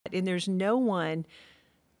And there's no one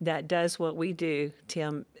that does what we do,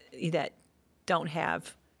 Tim, that don't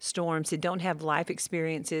have storms, that don't have life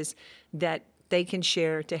experiences that they can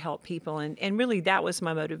share to help people. And really, that was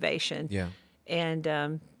my motivation. Yeah.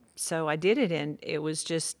 And so I did it, and it was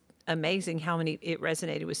just amazing how many it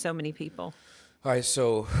resonated with so many people. All right,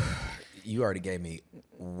 so you already gave me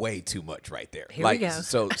way too much right there. Here we go.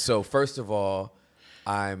 So first of all,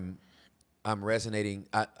 I'm resonating.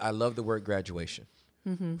 I love the word graduation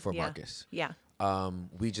for Yeah. Marcus. Yeah.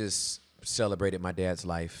 We just celebrated my dad's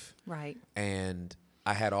life. Right. And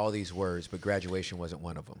I had all these words, but graduation wasn't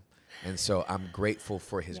one of them. And so I'm grateful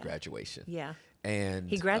for his graduation. Yeah. And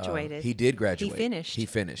He graduated. He did graduate. He finished. He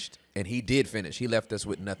finished. And he did finish. He left us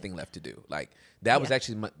with nothing left to do. Like, that was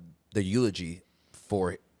actually the eulogy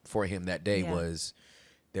for him that day was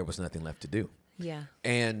there was nothing left to do. Yeah.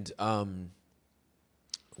 And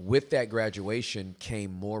with that graduation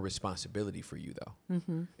came more responsibility for you, though.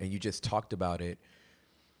 Mm-hmm. And you just talked about it.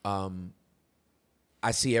 I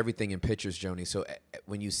see everything in pictures, Joni. So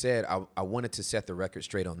when you said, I wanted to set the record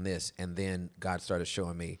straight on this, and then God started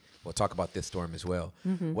showing me, we'll talk about this storm as well.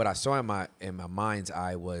 Mm-hmm. What I saw in my mind's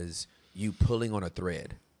eye was you pulling on a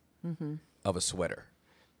thread of a sweater.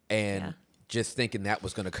 And just thinking that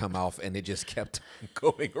was going to come off, and it just kept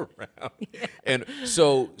going around. Yeah. And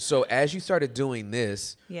so as you started doing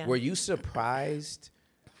this, were you surprised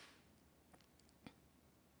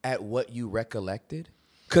at what you recollected?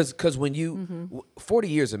 Because when you 40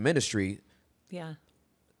 years of ministry,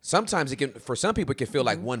 sometimes it can, for some people, it can feel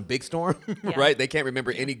like one big storm, right? They can't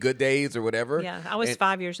remember any good days or whatever. Yeah, I was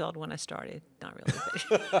 5 years old when I started. Not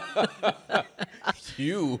really.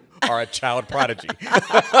 You are a child prodigy.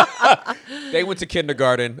 They went to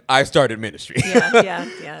kindergarten. I started ministry.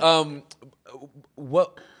 Yeah.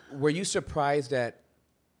 What were you surprised at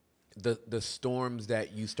the storms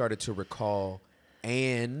that you started to recall,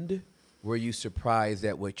 and were you surprised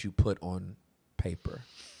at what you put on paper?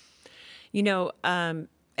 You know,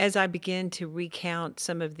 as I began to recount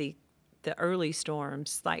some of the early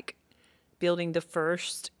storms, like building the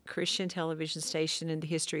first Christian television station in the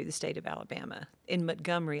history of the state of Alabama, in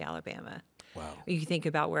Montgomery, Alabama. Wow. You think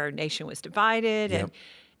about where our nation was divided,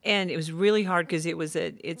 and it was really hard because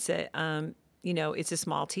it's a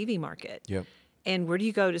small TV market. Yep. And where do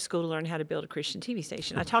you go to school to learn how to build a Christian TV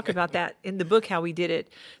station? I talk about that in the book, how we did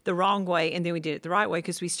it the wrong way, and then we did it the right way,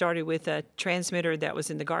 because we started with a transmitter that was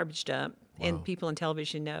in the garbage dump. Wow. And people in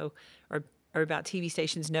television know, or about TV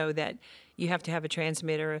stations know, that you have to have a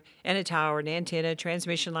transmitter and a tower, an antenna,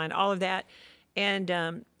 transmission line, all of that.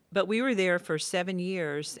 And but we were there for 7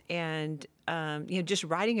 years, and just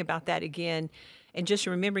writing about that again, and just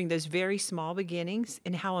remembering those very small beginnings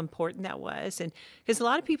and how important that was. And because a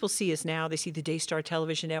lot of people see us now, they see the Daystar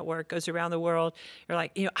Television Network goes around the world. They're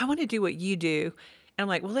like, I want to do what you do. And I'm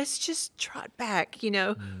like, well, let's just trot back,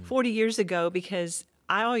 40 years ago, because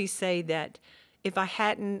I always say that if I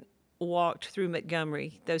hadn't walked through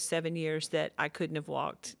Montgomery those 7 years, that I couldn't have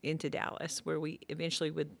walked into Dallas, where we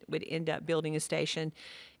eventually would end up building a station,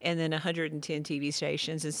 and then 110 TV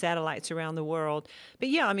stations and satellites around the world. But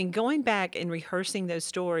yeah, I mean, going back and rehearsing those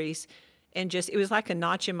stories, and just, it was like a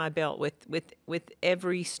notch in my belt with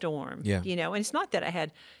every storm. Yeah. And it's not that I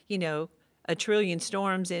had, a trillion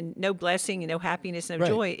storms and no blessing and no happiness and no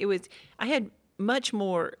joy. It was, I had much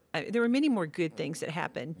more, there were many more good things that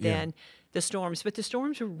happened than the storms, but the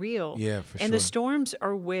storms are real. Yeah, for sure. And the storms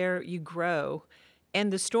are where you grow,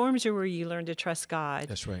 and the storms are where you learn to trust God.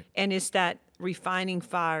 That's right. And it's that refining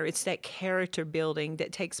fire, it's that character building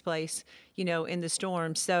that takes place, in the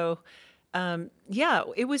storm. So,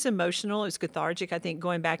 it was emotional. It was cathartic, I think,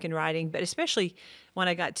 going back and writing, but especially when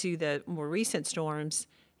I got to the more recent storms,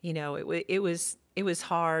 it was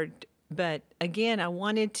hard. But again, I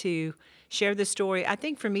wanted to share the story. I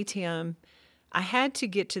think for me, Tim, I had to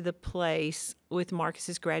get to the place with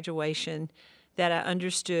Marcus's graduation that I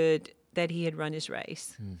understood that he had run his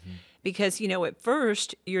race. Mm-hmm. Because, at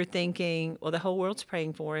first you're thinking, well, the whole world's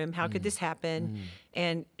praying for him. How could this happen?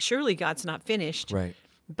 And surely God's not finished. Right.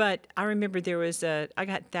 But I remember there was I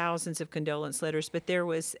got thousands of condolence letters, but there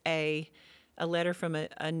was a letter from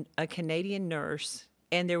a Canadian nurse,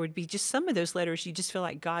 and there would be just some of those letters, you just feel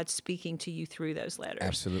like God's speaking to you through those letters.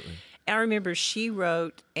 Absolutely. I remember she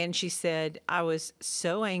wrote, and she said, I was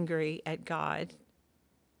so angry at God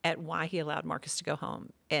at why he allowed Marcus to go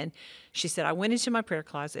home. And she said, I went into my prayer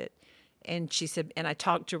closet, and she said, and I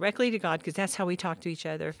talked directly to God, because that's how we talk to each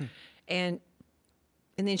other. And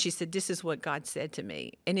then she said, this is what God said to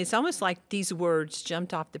me. And it's almost like these words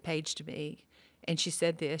jumped off the page to me. And she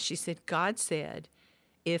said this, she said, God said,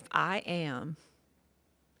 if I am,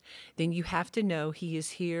 then you have to know he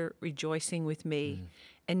is here rejoicing with me.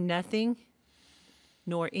 and nothing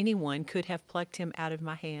nor anyone could have plucked him out of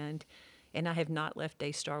my hand, and I have not left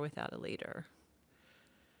Daystar without a leader.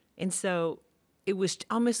 And so it was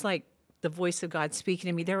almost like the voice of God speaking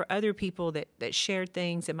to me. There were other people that shared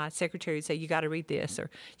things, and my secretary would say, you got to read this,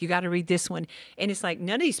 or you got to read this one. And it's like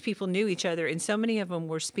none of these people knew each other, and so many of them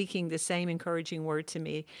were speaking the same encouraging word to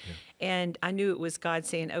me. Yeah. And I knew it was God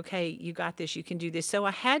saying, okay, you got this, you can do this. So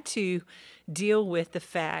I had to deal with the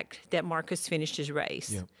fact that Marcus finished his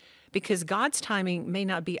race. Yeah. Because God's timing may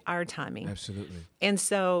not be our timing. Absolutely. And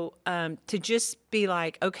so to just be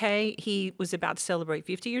like, okay, he was about to celebrate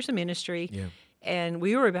 50 years of ministry. Yeah. And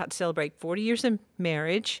we were about to celebrate 40 years of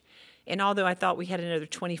marriage. And although I thought we had another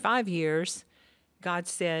 25 years, God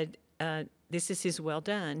said, this is his well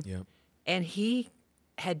done. Yeah. And he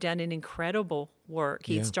had done an incredible work.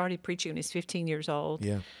 He had started preaching when he was 15 years old.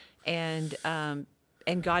 Yeah. And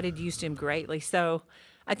God had used him greatly. So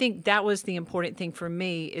I think that was the important thing for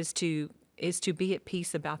me is to be at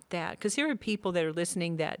peace about that. Because there are people that are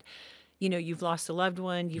listening that, you've lost a loved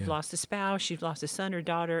one, you've lost a spouse, you've lost a son or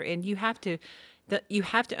daughter, and you have to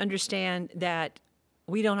understand that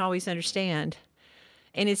we don't always understand.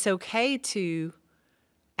 And it's okay to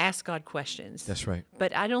ask God questions. That's right.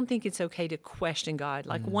 But I don't think it's okay to question God.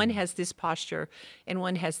 Like one has this posture and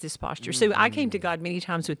one has this posture. So I came to God many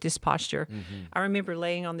times with this posture. I remember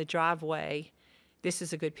laying on the driveway. This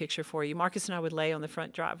is a good picture for you. Marcus and I would lay on the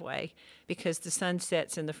front driveway because the sun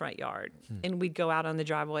sets in the front yard. And we'd go out on the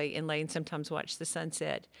driveway and lay and sometimes watch the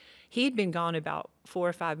sunset. He had been gone about 4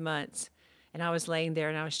 or 5 months. And I was laying there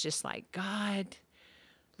and I was just like, God,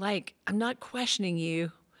 like, I'm not questioning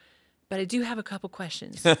you, but I do have a couple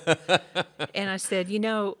questions. And I said, did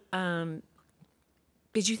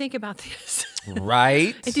you think about this?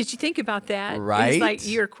 Right. And did you think about that? Right. He's like,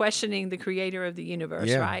 you're questioning the creator of the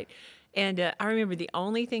universe, right? And I remember the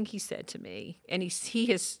only thing he said to me, and he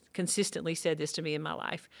has consistently said this to me in my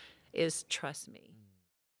life, is trust me.